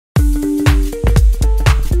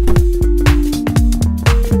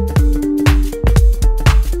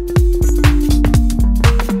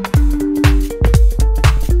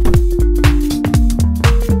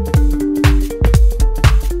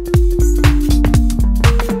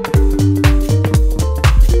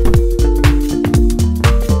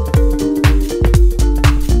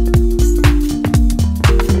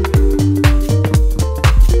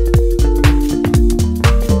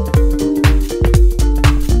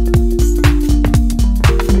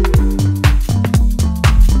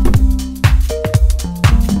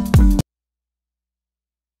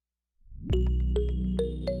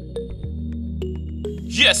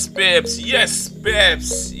Yes, babes. Yes,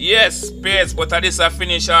 babes. Yes, babes. But this a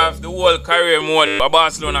finish off the whole career mode.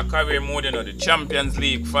 Barcelona career mode, you know, the Champions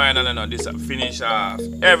League final, you know, this a finish off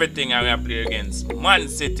everything I'm gonna play against Man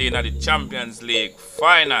City in the Champions League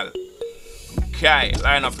final. Okay,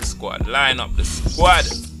 line up the squad. Line up the squad.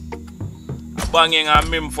 A banging and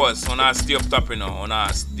Memphis. Wanna stay up top, you know.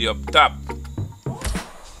 Wanna stay up top.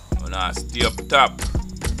 Wanna stay up top.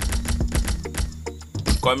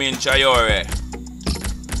 Come in Chayore.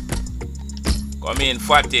 Come in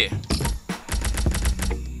Fatty.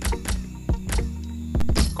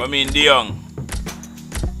 Come in De Jong.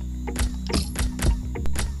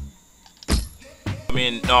 Come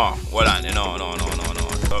in, no, hold on, no.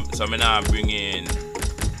 So me now bring in.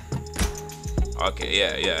 Okay,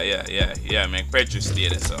 yeah. Make Pedro stay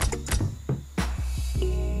there, so.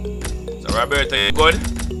 So Roberto, you good?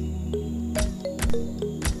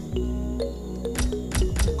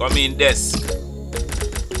 Come in Desk.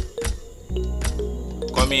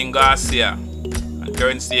 Come in Garcia. And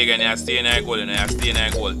turn stay again. You stay in a goal. You stay in a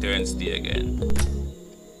goal. Turn stay again.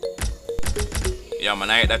 Yeah, man,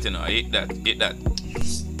 I hit that, you know. Hit that.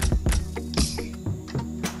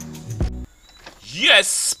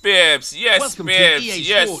 Yes, babes. Yes, babes.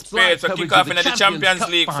 Yes, babes. We kick off in the Champions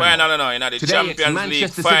League final, you know. In the Champions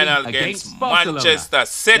League final against Manchester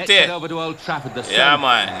City. Yeah,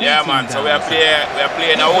 man. So we are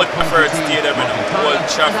playing at Old Trafford Stadium, you know. Old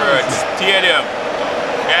Trafford Stadium.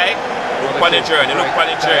 Okay? Look on the journey.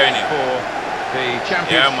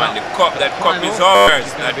 Yeah, man. That cup is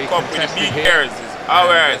ours. That cup with the big ears is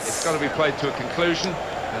ours. It's got to be played to a conclusion.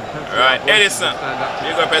 Alright, Edison,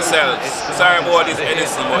 big up yourselves. Sorry about this,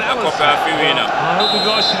 Edison, but a couple of few winner. I hope we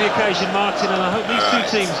rise to the occasion, Martin, and I hope these two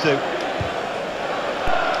teams do.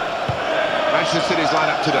 Manchester City's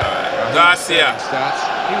lineup today. Garcia.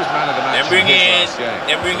 He was man of the match.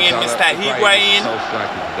 They bring in Mr. Higuain.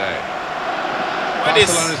 What is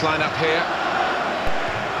Barcelona's lineup here?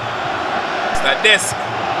 Mr. Desk.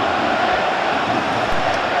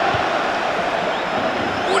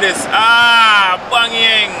 This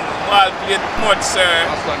banging ball played much, sir.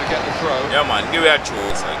 Barcelona get the throw. Yeah, man, give it a throw,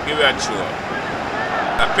 sir. Give it a throw.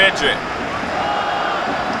 Pedro.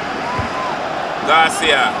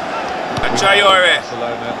 Garcia. Chayore.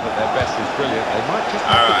 Barcelona, but their best is brilliant. They might just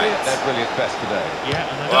have to be at their brilliant best today. Yeah,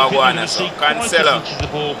 and I don't think they're going to see quite as much of the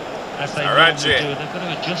ball as they normally do. They've got to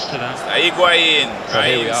adjust to that. Higuain.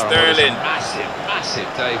 Raheem Sterling. Massive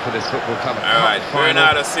day for this football club. Alright,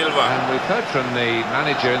 Bernardo Silva. And we've heard from the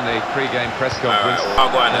manager in the pre-game press conference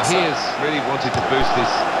that he has really wanted to boost his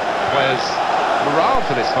players' morale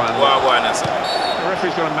for this final. The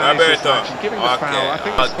referee's got to manage this match and giving the foul. I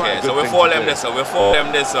think it's quite a good so we thing fall to them do. this up. We fall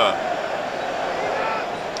them this up.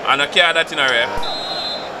 And I care that in a ref.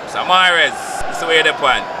 Samares, this is the way they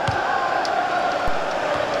point.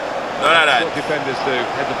 None of that. That's what defenders do,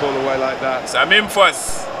 head the ball away like that. It's a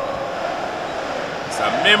Memphis.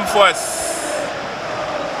 Tried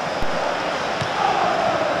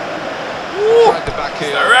the back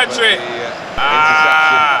heel, Rodri.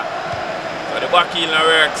 So the back heel no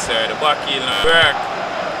work, sir. The back heel no work.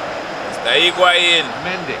 Mr. Higuain.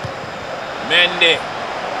 Mendy.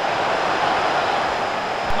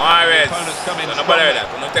 Mahrez. So no bother with that.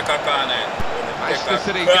 We'll take a corner.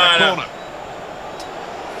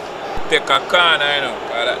 Take a corner, you know.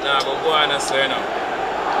 Because that now go on, sir, you know.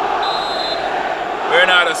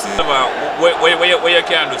 Bernardo Silva, where you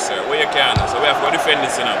can do, sir? Where you can do? So we have to defend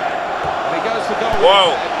this, you know. And he goes for goal.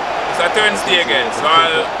 Wow, it's a turn stay again. So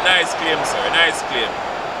nice claim, sir. Nice claim.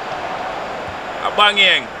 A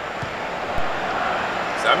banging.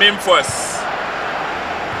 It's a Memphis.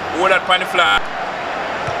 Hold that pan the flag.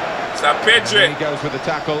 It's a Pedro. He goes with the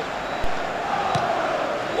tackle.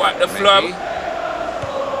 What the flop?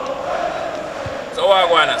 So what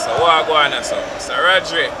go on, so? It's a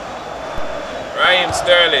Rodri. Raheem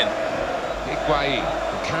Sterling. Higuain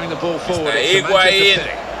carrying the ball forward. Higuain.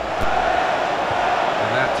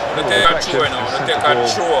 And that take a throw now. Take a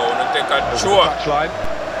throw.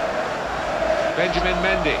 Benjamin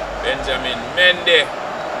Mendy. And the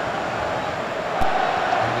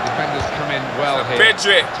defenders come in well here.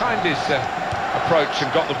 Pedro. Timed his approach and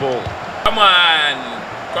got the ball. Come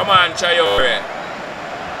on, Chayore.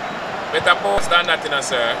 Better post than that, you know,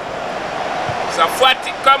 sir. So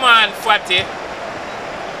Fatty, come on, Fatty.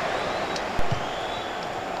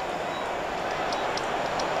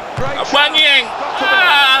 Banging!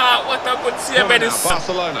 What a good save, Edison.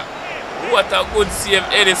 Barcelona. What a good save,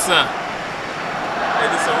 Edison.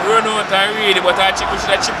 Edison run out and read it, but I think we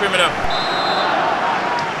should have chipped him enough.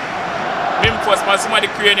 Memphis, man,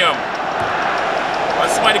 somebody cranium.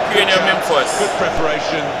 somebody creating him first. Good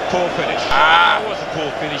preparation, poor finish. That was a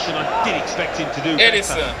poor finish, and I did expect him to do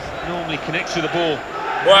Edison. better. Normally connects with the ball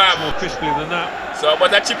Wow. much more crisply than that. So,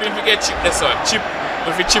 but that chip him if you get chip this one. Chip,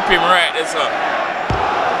 if you chip him right this one.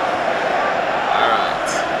 Alright.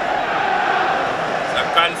 So,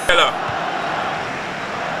 Cancelo.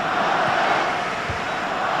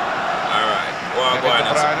 Alright. Go on.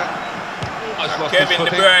 Kevin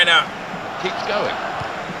De Bruyne. Keeps going.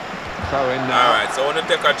 Throw in now. Alright, so I want to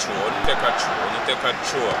take a throw. I'm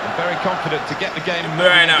very confident to get the game moving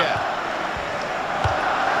Bruyne. again.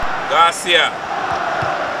 Garcia.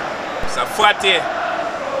 Mr. Fati.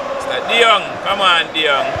 Mr. De Jong. Come on, De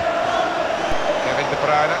Jong. Kevin De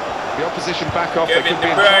Bruyne. The opposition back off. Kevin They could De be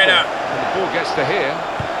in Bruyne. trouble. When the ball gets to here.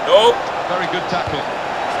 No. Very good tackle.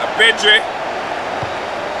 Mr. Pedri.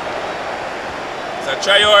 Mr.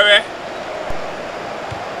 Traore.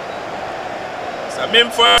 Mr.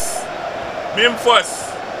 Memphis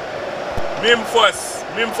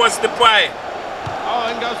Depay.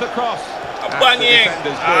 Oh, in goes the cross. A banging.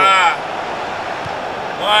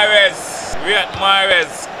 Mahrez. Riyad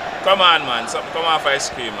Mahrez. Come on, man. Something come off ice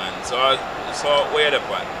cream, man. So where the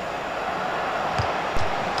part?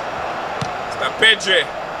 Mr. Pedri.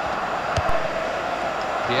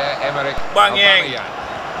 Pierre-Emerick Banging.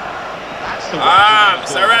 That's the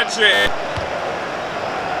Mr. Rodri.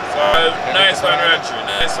 So nice one, Rodri.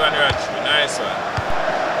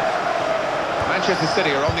 Manchester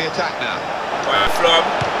City are on the attack now. Flub.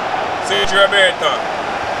 Sergio Roberto.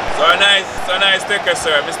 So nice taker,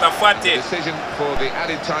 sir. Mr. Fati. The decision for the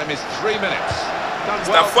added time is 3 minutes. Done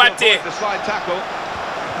Mr. well Fati. to avoid the slide tackle.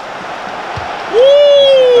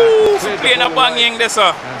 Woo! Cleared the Playing a ball banging away this,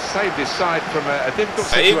 sir. And saved his side from a difficult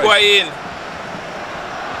situation. Higuain.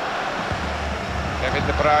 Kevin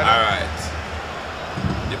De Bruyne. Alright.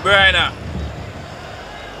 De Bruyne.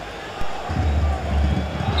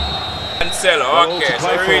 Cancelo. Okay, so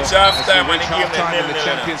we reach half time and he gave them the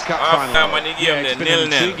Champions Cup half time and he gave them the 0-0.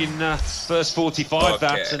 Intriguing first 45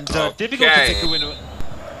 that, and difficult to pick a winner.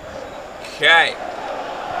 Okay.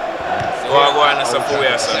 So we're going to support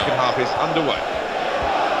The second half is underway.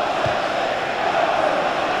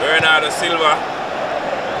 Bernardo Silva.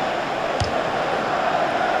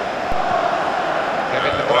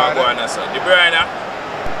 Kevin De De Bruyne.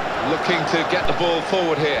 Looking to get the ball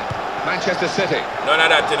forward here. Manchester City. None of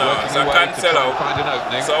that, you know. So Cancelo. Find an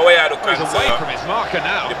opening. So where are the He's away Cancelo? from his marker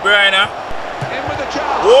now. De Bruyne. In with a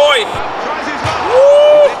chance. Boy. Tries his luck.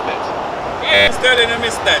 Woo! He missed it. Yeah, Sterling, you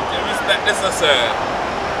missed that. This is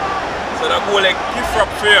so the goal like gift up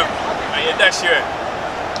for you. And you dash here.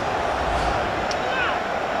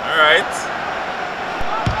 Alright.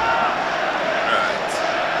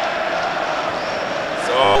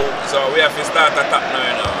 So we have to start attack now,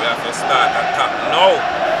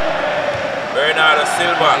 Bernardo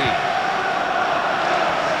Silva.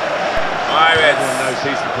 Mahrez. Everyone knows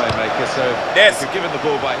he's the playmaker, so if you're given the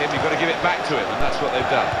ball by him, you've got to give it back to him, and that's what they've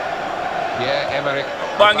done. Pierre-Emerick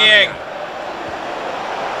Banging.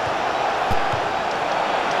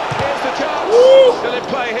 Here's the chance. Woo. Still in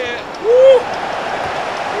play here. Woo.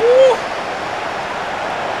 Woo.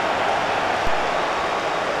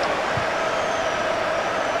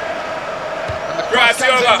 Cross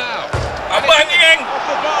over. A banging.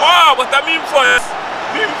 Wow, but I mean first.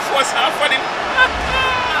 Half of him.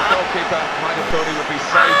 Goalkeeper might have thought he would be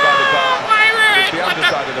saved by the bar. It's the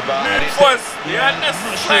underside of the bar. The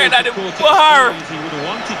underside of the bar. He would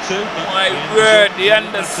have wanted to. My word, the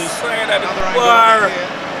underside of the bar.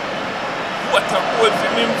 What a goal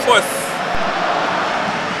for Memphis.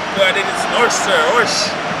 God, it is North, sir.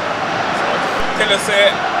 Hush. Tell us,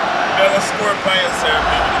 there's a score by you, sir.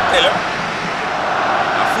 Tell him.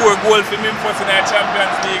 4 goals for Memphis in our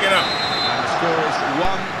Champions League, you know. And the score is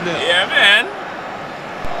 1-0. Yeah, man.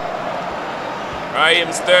 Raheem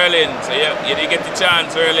Sterling. So you did get the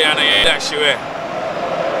chance early and you dash away.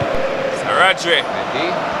 So Rodri.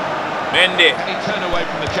 Mendy. Can he turn away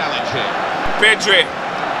from the challenge here? Pedri.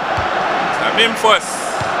 So Memphis.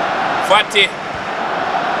 Fati.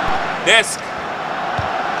 Desk.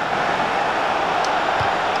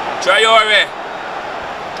 Traore.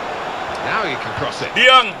 Now you can cross it. De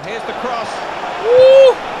Jong. Here's the cross.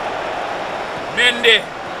 Woo! Mendy.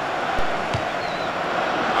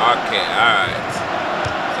 Okay, alright.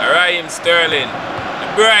 So Raheem Sterling. De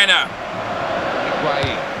Bruyne.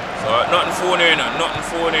 Higuain. So nothing phone here now.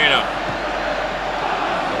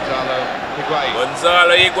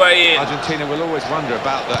 Gonzalo Higuain. Argentina will always wonder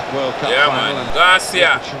about that World Cup final. Man. And Garcia. the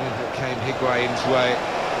opportunity that came Higuain's way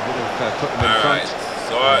would have put them in front.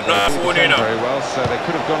 So nothing phone here now. Very well, so they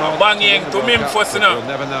could have gone on. Banging to Memphis now.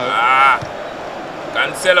 We'll never know.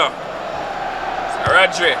 Cancelo.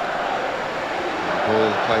 Rodri.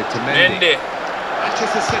 Ball played to Mendy.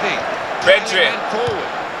 Manchester City. Pedri.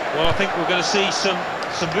 Well, I think we're going to see some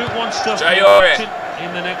Route 1 stuff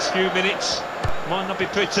in the next few minutes. Might not be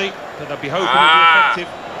pretty, but they'll be hoping it'll be effective.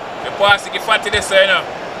 The pass is fatty this way now.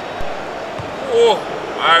 Oh,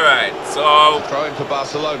 alright, so throwing for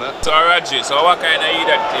Barcelona. So Rodri, so what kind of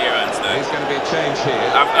that clearance now? There's going to be a change here.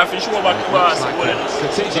 I think show back the basketball.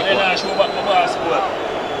 Strategic one. Show back the basketball.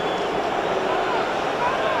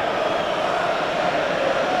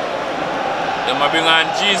 Then I bring on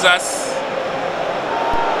Jesus.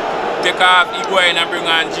 Take off Higuain and bring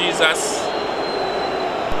on Jesus.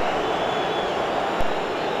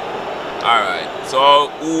 Alright, so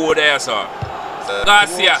who there, sir?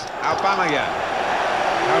 Garcia. Aubameyang.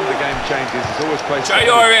 How the game changes, it's always placed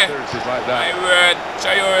experiences like that. My word,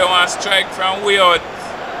 Traore wants to strike from way out.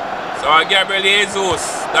 So Gabriel Jesus,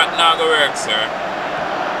 that not gonna work, sir.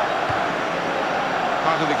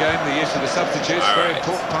 Part of the game, the use of the substitutes, very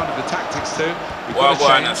important part of the tactics too. What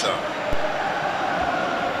going on, sir?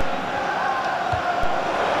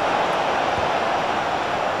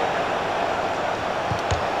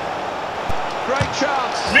 Great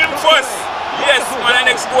chance. Memphis. Yes, man,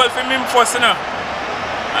 the next goal for Memphis, you know.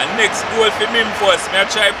 And next goal for Memphis. I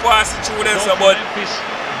try pass it through them, so but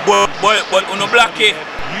on the block it,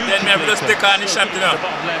 then I just take on the shot, you know.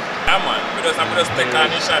 Yeah, man, I just take on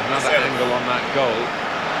the shot. Another angle on that goal.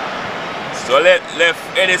 So left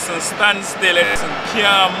Edison stand still. Edison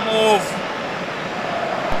can't move.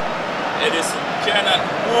 Edison cannot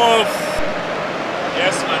move.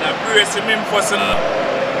 Yes, man, I brace him in for some.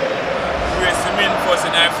 Brace him in for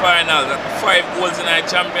in the final. 5 goals in the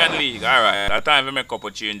Champions League. Alright, that's time to make a couple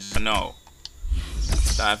changes now.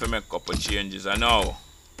 Time to make a couple changes now.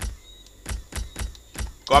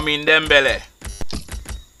 Come in Dembele.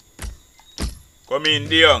 Come in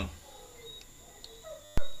De Jong.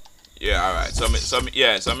 Yeah, alright. So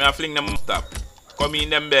I fling them up top. Come in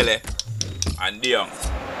Dembele and De Jong.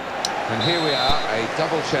 And here we are, a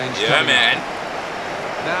double change. Yeah, man.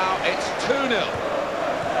 Now it's 2-0.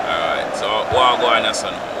 Alright, so what going on,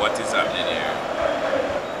 son? What is happening here?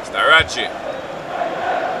 Mr. Rodri.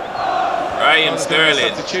 Raheem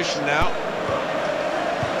Sterling. Substitution now.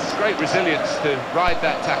 It's great resilience to ride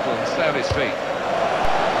that tackle and stay on his feet.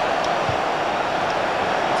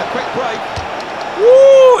 It's a quick break.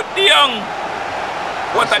 Woo! De Jong!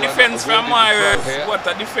 What a defense from Mahrez! What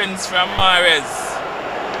a defense from Mahrez!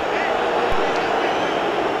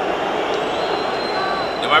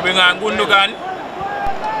 They might bring on Gundogan.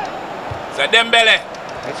 So Dembele.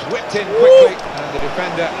 It's whipped in quickly, and the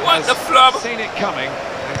defender has seen it coming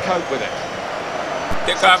and cope with it.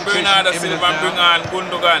 Take off Bernardo Silva and bring on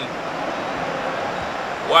Gundogan.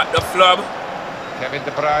 What the flub? Kevin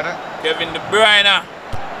De Bruyne. Kevin De Bruyne.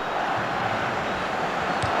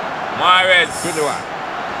 Mahrez.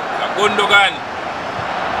 Gundogan.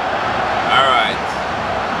 Alright.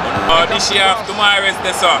 Oh, this year after Mahrez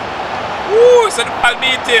this on. Woo, so the ball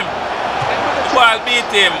beat him. The ball beat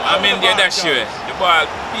him. I mean the dash away. The ball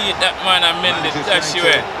beat that man and mend the dash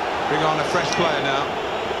away. Bring on a fresh player now.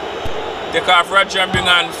 Take off Rodri and bring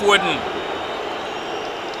on Foden.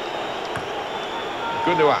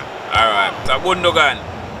 Gundogan. Alright, so Gundogan.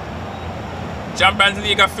 Champions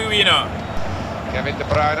League a free winner. Kevin De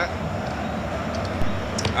Bruyne.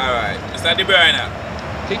 Alright, Mr. De Bruyne.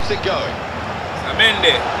 Keeps it going. Mr.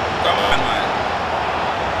 Mendy. Come on, man.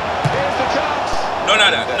 Here's the chance. None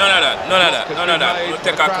of that. We'll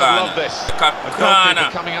take a corner. Take a corner.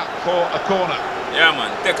 Coming up for a corner. Yeah,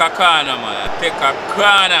 man. Take a corner, man. Take a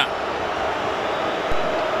corner.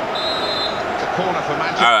 It's a corner for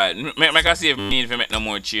Manchester. Alright, make I see if I need to make no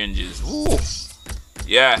more changes. Ooh.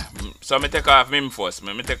 Yeah, so I take off Memphis.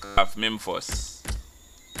 I take off Memphis.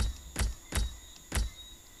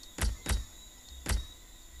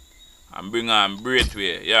 And bring on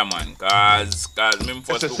Braithwaite, yeah man, cause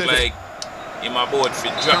Memphis look like him about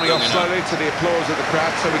to drop coming off slowly to the applause of the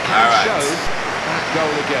crowd, so we can show that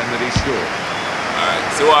goal again that he scored. Alright,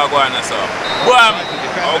 see what I'm going to say. Boom!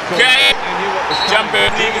 Okay!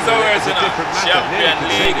 Champions League is ours, you know. Champions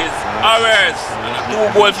League is ours.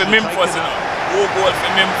 And 2 goals for Memphis, you know. 2 goals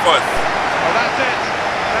for Memphis. Well, that's it.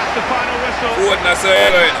 That's the final whistle. Foden, so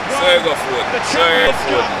you go Foden. So you go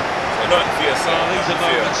Foden. Nothing for yourself. These are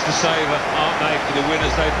moments to savour, aren't they, for the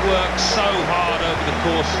winners? They've worked so hard over the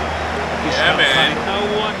course of this campaign. Man. No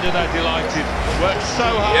wonder they're delighted. Worked so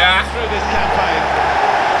hard through this campaign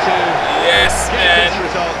to get this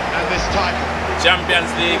result and this title. Champions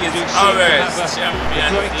League is ours.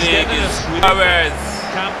 Champions League is ours.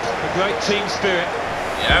 Camp, a great team spirit.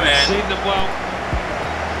 Yeah, man. Seen them well.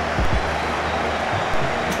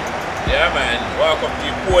 Yeah, man. Welcome to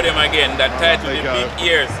the podium again. That title with the big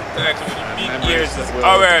ears. Title with the big ears is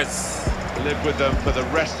ours. Live with them for the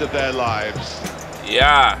rest of their lives.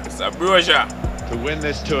 Yeah, it's a brochure. To win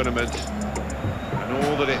this tournament and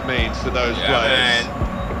all that it means to those players.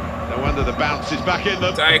 Man. No wonder the bounce is back in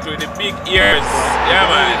them. Title with the big ears.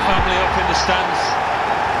 Yeah, man. Family up in the stands.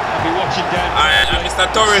 I'll be watching down. And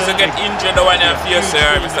Mr. Torres will get injured. The one you have fear,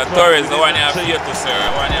 sir. Mr. Torres, the one you have fear to, sir.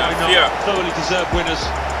 The one you have fear. Thoroughly deserved winners.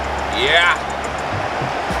 Yeah.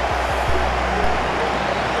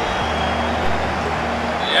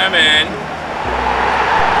 Yeah, man.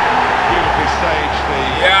 Beautifully staged the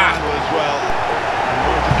final as well. And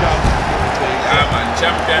more to come. Yeah, man.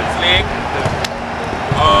 Champions League.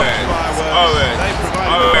 Always.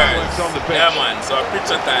 Yeah, man. So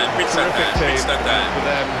picture time. Picture time.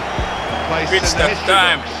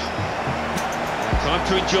 Time. Time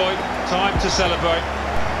to enjoy. Time to celebrate.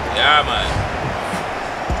 Yeah, man.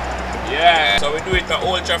 Yeah. So we do it at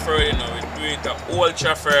Old Trafford, you know. We do it at Old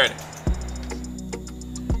Trafford.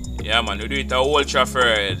 Yeah, man, we do it at Old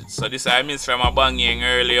Trafford. So this I missed from a banging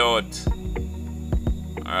early out.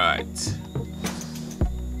 Alright.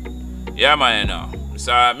 Yeah, man, you know.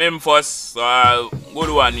 So Memphis, good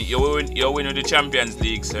one. You win with the Champions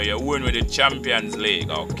League, so you win with the Champions League.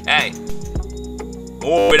 Okay.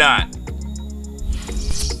 Moving on.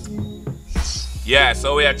 Yeah,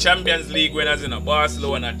 so we are Champions League winners, you know.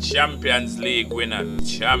 Barcelona Champions League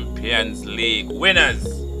winners. Champions League winners.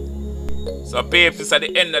 So peeps, this at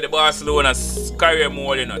the end of the Barcelona career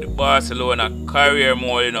mode, you know. The Barcelona career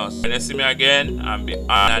mode, you know. When you see me again, I'll be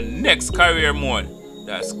on the next career mode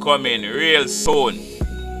that's coming real soon.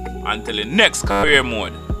 Until the next career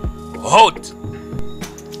mode. Out!